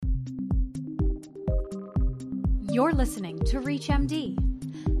You're listening to ReachMD.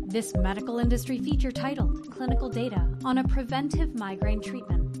 This medical industry feature titled Clinical Data on a Preventive Migraine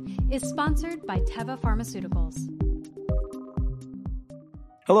Treatment is sponsored by Teva Pharmaceuticals.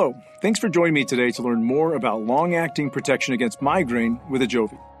 Hello, thanks for joining me today to learn more about long-acting protection against migraine with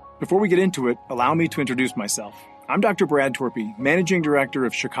Ajovy. Before we get into it, allow me to introduce myself. I'm Dr. Brad Torpy, Managing Director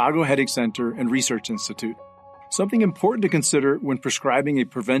of Chicago Headache Center and Research Institute. Something important to consider when prescribing a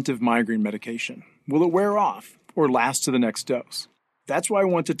preventive migraine medication. Will it wear off or last to the next dose? That's why I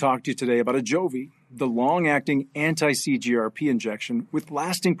want to talk to you today about Ajovy, the long-acting anti-CGRP injection with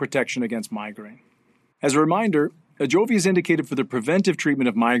lasting protection against migraine. As a reminder, Ajovy is indicated for the preventive treatment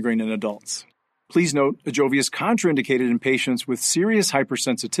of migraine in adults. Please note, Ajovy is contraindicated in patients with serious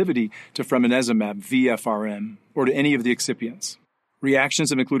hypersensitivity to fremanezumab VFRM or to any of the excipients.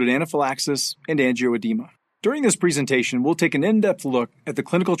 Reactions have included anaphylaxis and angioedema. During this presentation, we'll take an in-depth look at the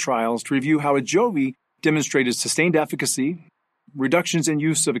clinical trials to review how Ajovy demonstrated sustained efficacy, reductions in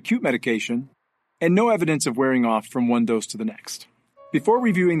use of acute medication, and no evidence of wearing off from one dose to the next. Before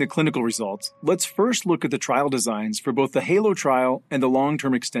reviewing the clinical results, let's first look at the trial designs for both the HALO trial and the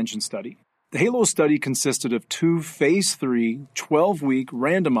long-term extension study. The HALO study consisted of two Phase 3, 12-week,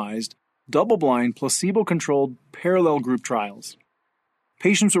 randomized, double-blind, placebo-controlled parallel group trials.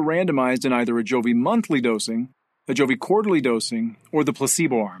 Patients were randomized in either Ajovy monthly dosing, Ajovy quarterly dosing, or the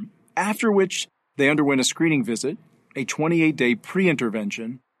placebo arm, after which they underwent a screening visit, a 28-day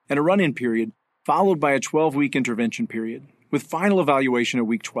pre-intervention, and a run-in period, followed by a 12-week intervention period, with final evaluation at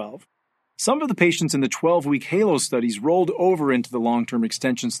week 12. Some of the patients in the 12-week HALO studies rolled over into the long-term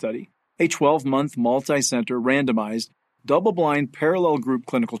extension study, a 12-month multi-center randomized, double-blind parallel group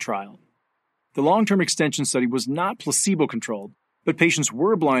clinical trial. The long-term extension study was not placebo-controlled, but patients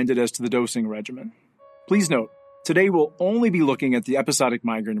were blinded as to the dosing regimen. Please note, today we'll only be looking at the episodic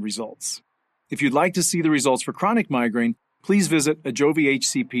migraine results. If you'd like to see the results for chronic migraine, please visit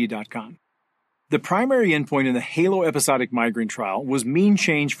ajovyhcp.com. The primary endpoint in the HALO episodic migraine trial was mean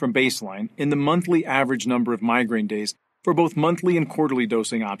change from baseline in the monthly average number of migraine days for both monthly and quarterly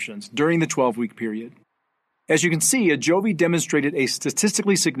dosing options during the 12-week period. As you can see, Ajovy demonstrated a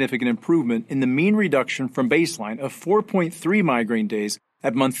statistically significant improvement in the mean reduction from baseline of 4.3 migraine days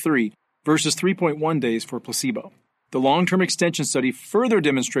at month 3 versus 3.1 days for placebo. The long-term extension study further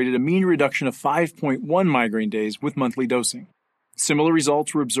demonstrated a mean reduction of 5.1 migraine days with monthly dosing. Similar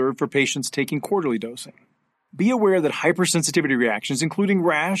results were observed for patients taking quarterly dosing. Be aware that hypersensitivity reactions, including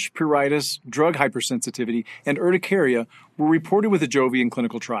rash, pruritus, drug hypersensitivity, and urticaria, were reported with Ajovy in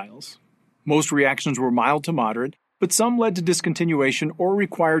clinical trials. Most reactions were mild to moderate, but some led to discontinuation or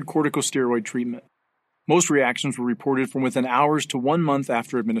required corticosteroid treatment. Most reactions were reported from within hours to 1 month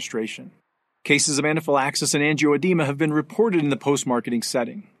after administration. Cases of anaphylaxis and angioedema have been reported in the post-marketing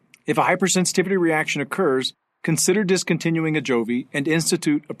setting. If a hypersensitivity reaction occurs, consider discontinuing Ajovy and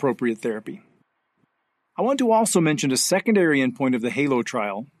institute appropriate therapy. I want to also mention a secondary endpoint of the HALO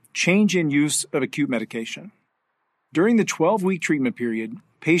trial, change in use of acute medication. During the 12-week treatment period,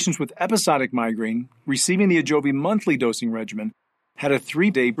 patients with episodic migraine receiving the Ajovy monthly dosing regimen had a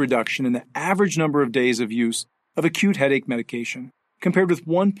 3-day reduction in the average number of days of use of acute headache medication, compared with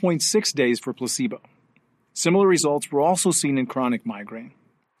 1.6 days for placebo. Similar results were also seen in chronic migraine.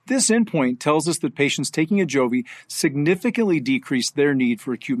 This endpoint tells us that patients taking Ajovy significantly decreased their need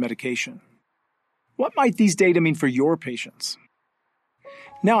for acute medication. What might these data mean for your patients?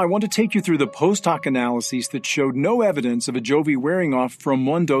 Now I want to take you through the post-hoc analyses that showed no evidence of Ajovy wearing off from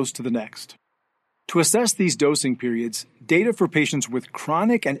one dose to the next. To assess these dosing periods, data for patients with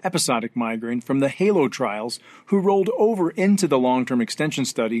chronic and episodic migraine from the HALO trials who rolled over into the long-term extension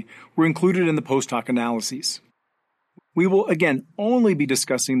study were included in the post-hoc analyses. We will again only be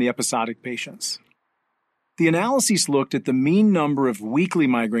discussing the episodic patients. The analyses looked at the mean number of weekly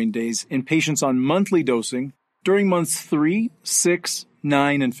migraine days in patients on monthly dosing during months 3, 6,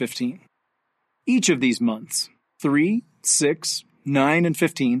 9, and 15. Each of these months, 3, 6, 9, and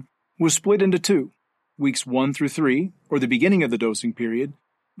 15, was split into 2, weeks 1 through 3, or the beginning of the dosing period,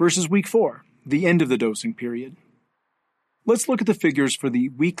 versus week 4, the end of the dosing period. Let's look at the figures for the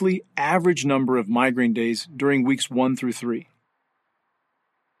weekly average number of migraine days during weeks 1 through 3.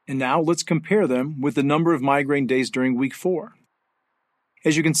 And now let's compare them with the number of migraine days during week 4.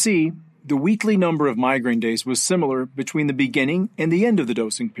 As you can see, the weekly number of migraine days was similar between the beginning and the end of the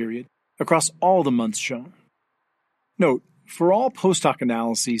dosing period across all the months shown. Note, for all post-hoc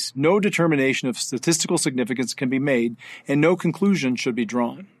analyses, no determination of statistical significance can be made and no conclusion should be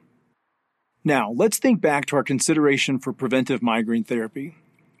drawn. Now, let's think back to our consideration for preventive migraine therapy.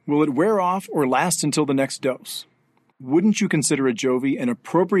 Will it wear off or last until the next dose? wouldn't you consider Ajovy an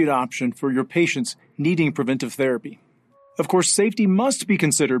appropriate option for your patients needing preventive therapy? Of course, safety must be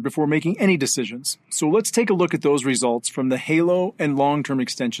considered before making any decisions, so let's take a look at those results from the HALO and long-term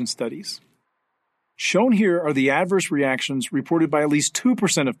extension studies. Shown here are the adverse reactions reported by at least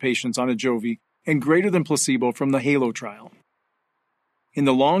 2% of patients on Ajovy and greater than placebo from the HALO trial. In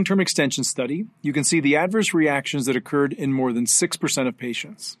the long-term extension study, you can see the adverse reactions that occurred in more than 6% of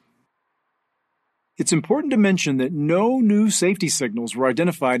patients. It's important to mention that no new safety signals were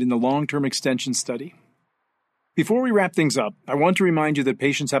identified in the long-term extension study. Before we wrap things up, I want to remind you that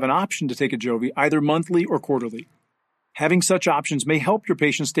patients have an option to take Ajovy either monthly or quarterly. Having such options may help your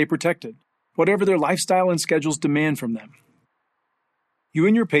patients stay protected, whatever their lifestyle and schedules demand from them. You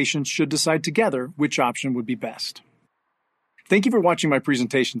and your patients should decide together which option would be best. Thank you for watching my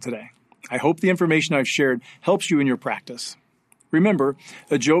presentation today. I hope the information I've shared helps you in your practice. Remember,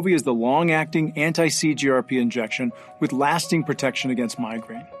 Ajovy is the long-acting anti-CGRP injection with lasting protection against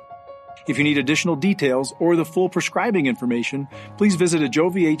migraine. If you need additional details or the full prescribing information, please visit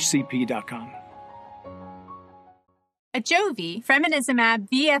ajovyhcp.com. Ajovy, fremonizumab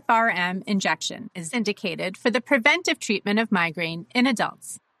VFRM injection, is indicated for the preventive treatment of migraine in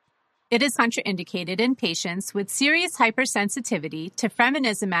adults. It is contraindicated in patients with serious hypersensitivity to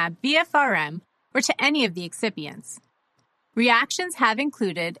fremonizumab VFRM or to any of the excipients. Reactions have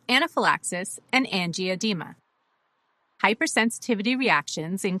included anaphylaxis and angioedema. Hypersensitivity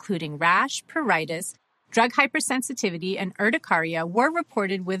reactions, including rash, pruritus, drug hypersensitivity, and urticaria, were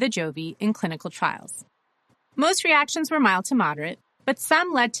reported with Ajovy in clinical trials. Most reactions were mild to moderate, but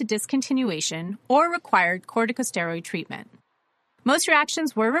some led to discontinuation or required corticosteroid treatment. Most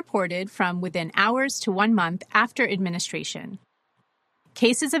reactions were reported from within hours to 1 month after administration.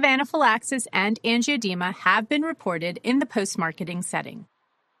 Cases of anaphylaxis and angioedema have been reported in the post-marketing setting.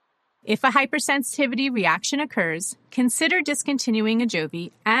 If a hypersensitivity reaction occurs, consider discontinuing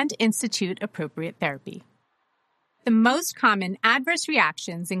Ajovy and institute appropriate therapy. The most common adverse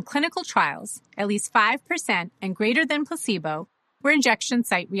reactions in clinical trials, at least 5% and greater than placebo, were injection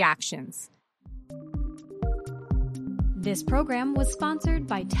site reactions. This program was sponsored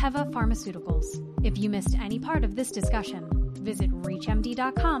by Teva Pharmaceuticals. If you missed any part of this discussion, visit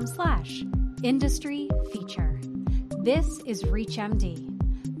reachmd.com/industry feature. This is ReachMD.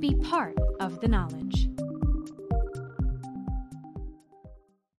 Be part of the knowledge.